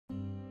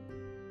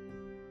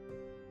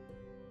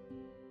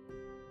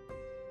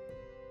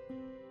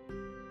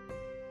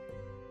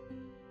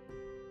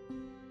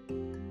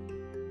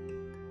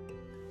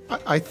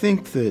I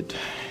think that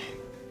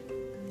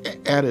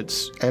at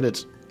its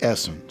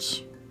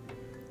essence,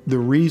 the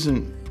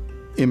reason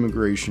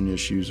immigration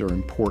issues are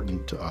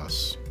important to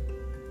us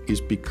is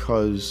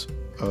because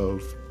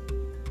of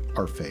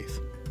our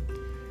faith.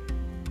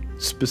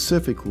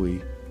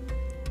 Specifically,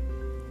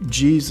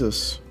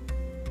 Jesus,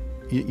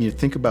 you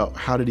think about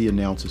how did he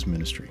announce his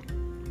ministry?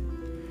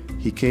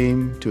 He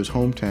came to his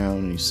hometown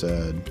and he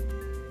said,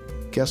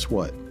 guess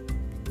what?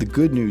 The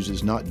good news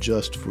is not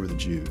just for the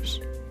Jews.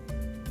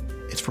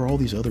 It's for all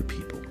these other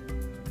people.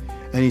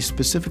 And he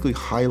specifically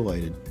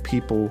highlighted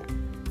people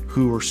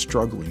who are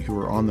struggling, who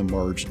are on the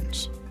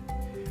margins.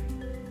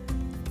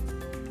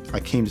 I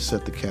came to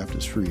set the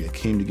captives free. I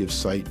came to give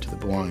sight to the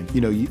blind.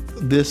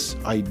 This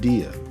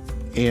idea.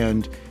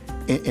 And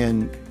at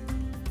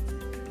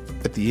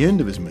the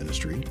end of his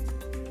ministry,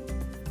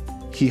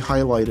 he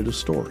highlighted a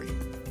story.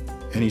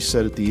 And he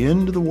said, at the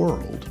end of the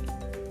world,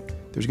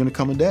 there's going to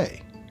come a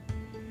day.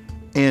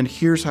 And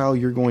here's how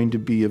you're going to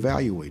be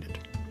evaluated.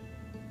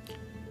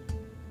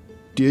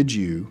 Did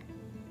you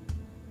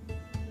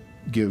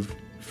give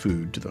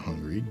food to the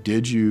hungry?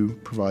 Did you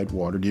provide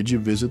water? Did you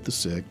visit the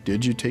sick?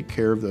 Did you take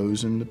care of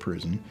those in the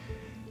prison?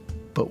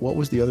 But what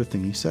was the other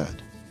thing he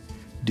said?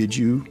 Did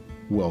you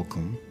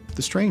welcome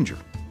the stranger?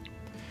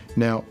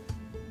 Now,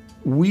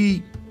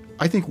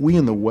 I think we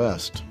in the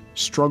West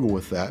struggle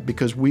with that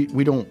because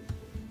we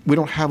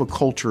don't have a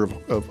culture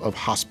of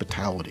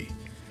hospitality.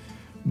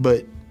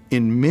 But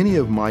in many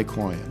of my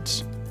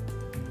clients,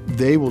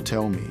 they will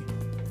tell me,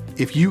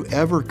 if you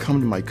ever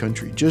come to my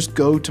country, just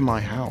go to my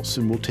house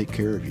and we'll take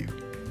care of you.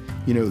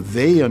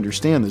 They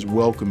understand this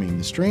welcoming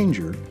the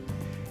stranger.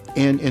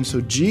 And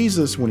so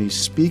Jesus, when he's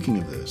speaking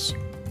of this,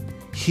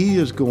 he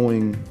is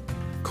going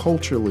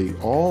culturally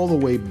all the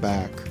way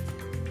back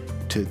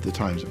to the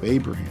times of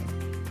Abraham.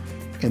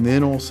 And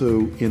then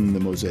also in the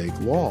Mosaic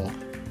Law,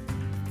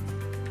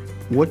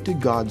 what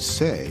did God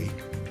say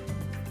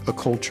a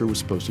culture was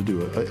supposed to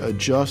do? A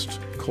just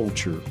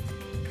culture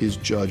is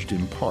judged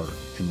in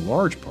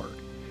large part,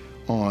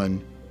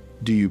 on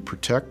do you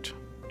protect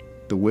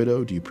the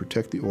widow, do you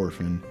protect the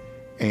orphan,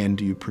 and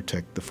do you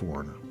protect the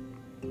foreigner?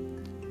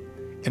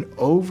 And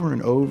over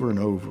and over and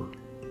over,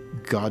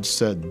 God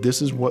said,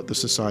 this is what the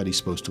society's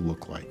supposed to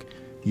look like.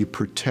 You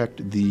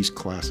protect these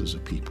classes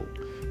of people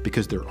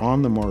because they're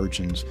on the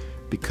margins,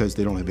 because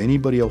they don't have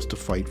anybody else to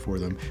fight for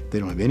them, they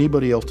don't have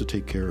anybody else to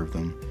take care of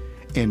them,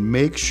 and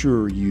make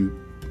sure you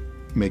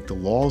make the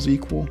laws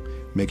equal,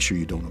 make sure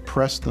you don't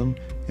oppress them,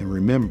 and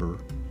remember,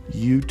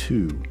 you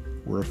too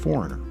were a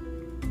foreigner.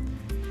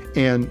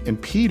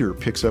 And Peter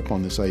picks up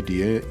on this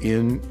idea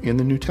in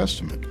the New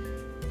Testament.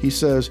 He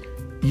says,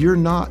 you're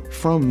not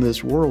from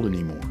this world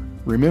anymore.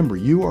 Remember,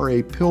 you are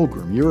a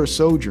pilgrim, you're a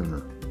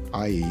sojourner,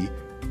 i.e.,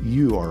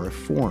 you are a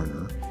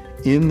foreigner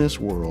in this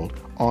world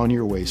on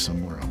your way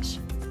somewhere else.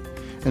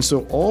 And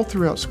so all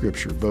throughout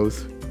Scripture,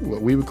 both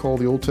what we would call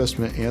the Old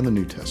Testament and the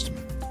New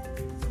Testament,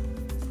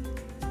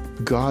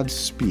 God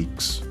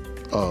speaks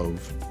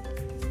of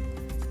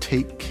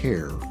take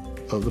care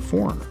of the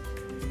foreigner.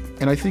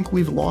 And I think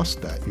we've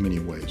lost that in many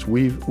ways.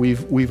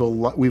 We've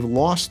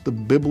lost the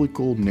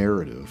biblical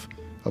narrative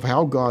of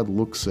how God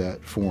looks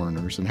at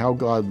foreigners and how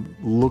God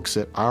looks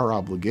at our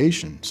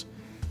obligations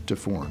to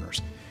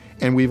foreigners.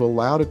 And we've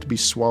allowed it to be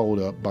swallowed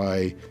up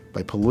by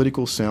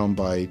political sound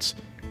bites,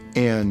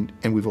 and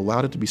we've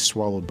allowed it to be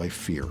swallowed by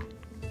fear.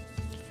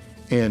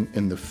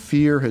 And the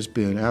fear has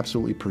been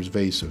absolutely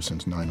pervasive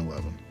since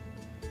 9/11.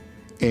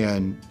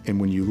 And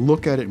when you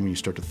look at it and when you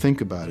start to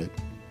think about it,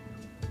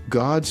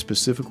 God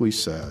specifically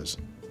says,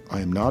 I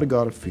am not a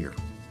God of fear,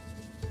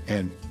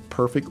 and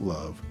perfect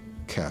love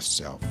casts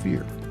out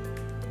fear.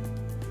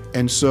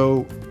 And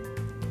so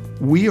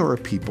we are a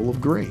people of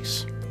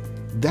grace.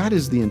 That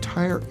is the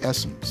entire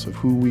essence of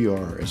who we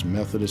are as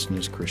Methodists and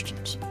as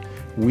Christians.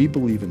 We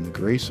believe in the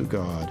grace of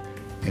God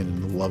and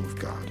in the love of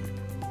God.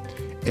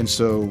 And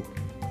so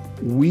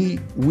we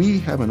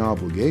have an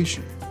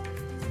obligation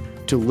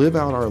to live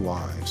out our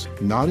lives,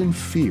 not in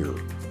fear,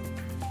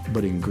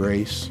 but in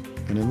grace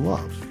and in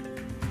love.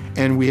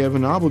 And we have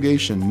an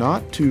obligation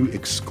not to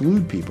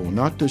exclude people,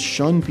 not to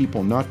shun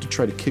people, not to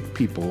try to kick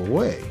people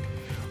away.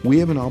 We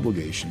have an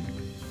obligation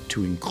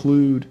to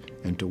include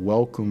and to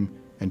welcome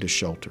and to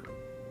shelter.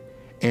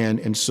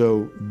 And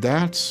so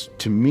that's,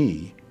 to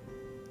me,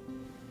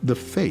 the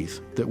faith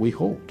that we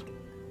hold.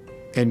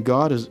 And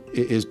God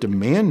is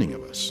demanding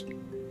of us.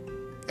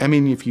 I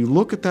mean, if you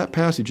look at that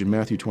passage in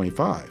Matthew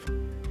 25,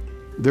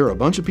 there are a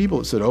bunch of people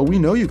that said, oh, we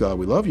know you, God,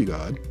 we love you,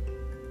 God.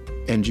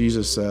 And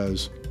Jesus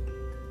says,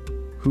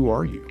 who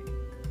are you?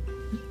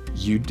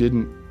 You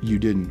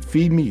didn't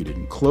feed me, you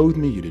didn't clothe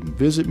me, you didn't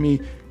visit me,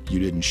 you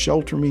didn't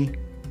shelter me.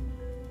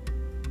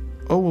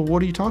 Oh, well,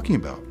 what are you talking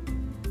about?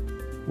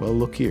 Well,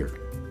 look here.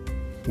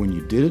 When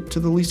you did it to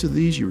the least of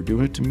these, you were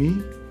doing it to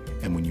me.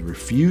 And when you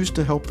refused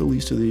to help the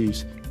least of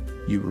these,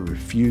 you were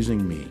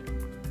refusing me.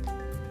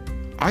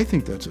 I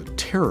think that's a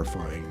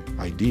terrifying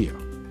idea,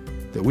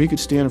 that we could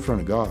stand in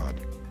front of God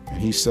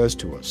and he says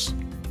to us,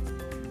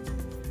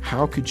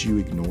 how could you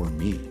ignore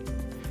me?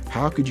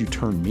 How could you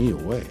turn me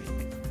away?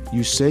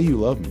 You say you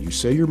love me. You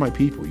say you're my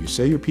people. You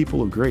say you're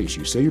people of grace.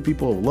 You say you're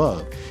people of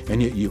love.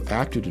 And yet you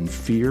acted in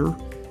fear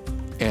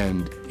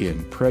and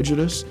in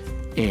prejudice,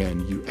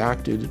 and you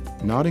acted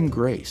not in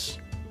grace,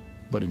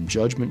 but in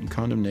judgment and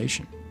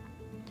condemnation.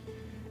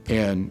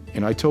 And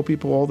I tell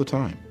people all the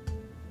time,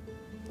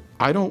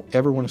 I don't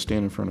ever want to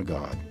stand in front of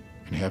God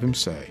and have him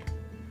say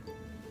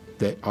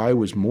that I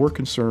was more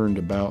concerned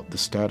about the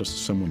status of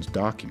someone's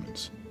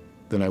documents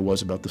than I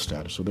was about the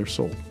status of their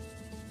soul.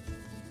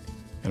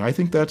 And I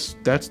think that's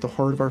the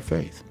heart of our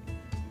faith.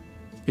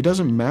 It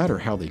doesn't matter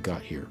how they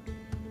got here.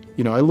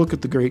 You know, I look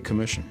at the Great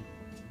Commission.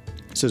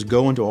 It says,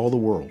 go into all the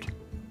world,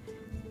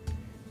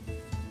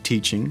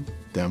 teaching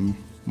them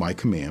my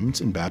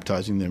commandments and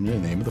baptizing them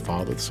in the name of the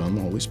Father, the Son, and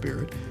the Holy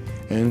Spirit.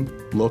 And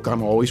look,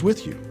 I'm always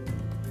with you.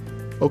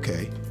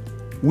 Okay,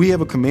 we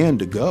have a command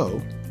to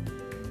go,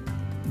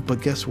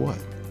 but guess what?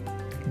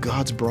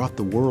 God's brought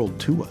the world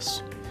to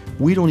us.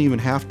 We don't even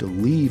have to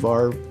leave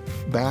our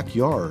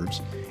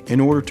backyards in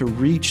order to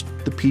reach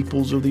the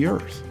peoples of the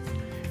earth.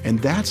 And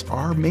that's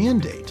our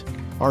mandate.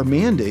 Our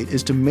mandate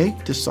is to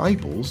make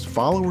disciples,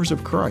 followers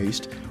of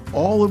Christ,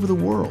 all over the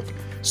world.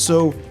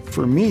 So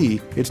for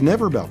me, it's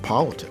never about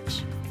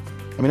politics.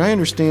 I mean, I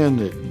understand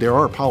that there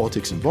are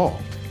politics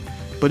involved,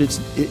 but at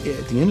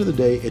the end of the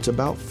day, it's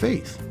about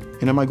faith.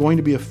 And am I going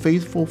to be a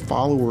faithful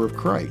follower of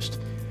Christ?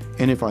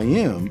 And if I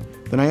am,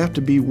 then I have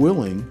to be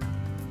willing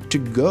to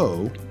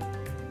go.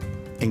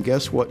 And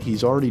guess what?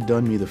 He's already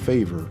done me the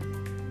favor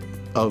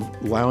of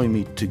allowing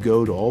me to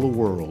go to all the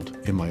world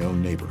in my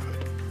own neighborhood.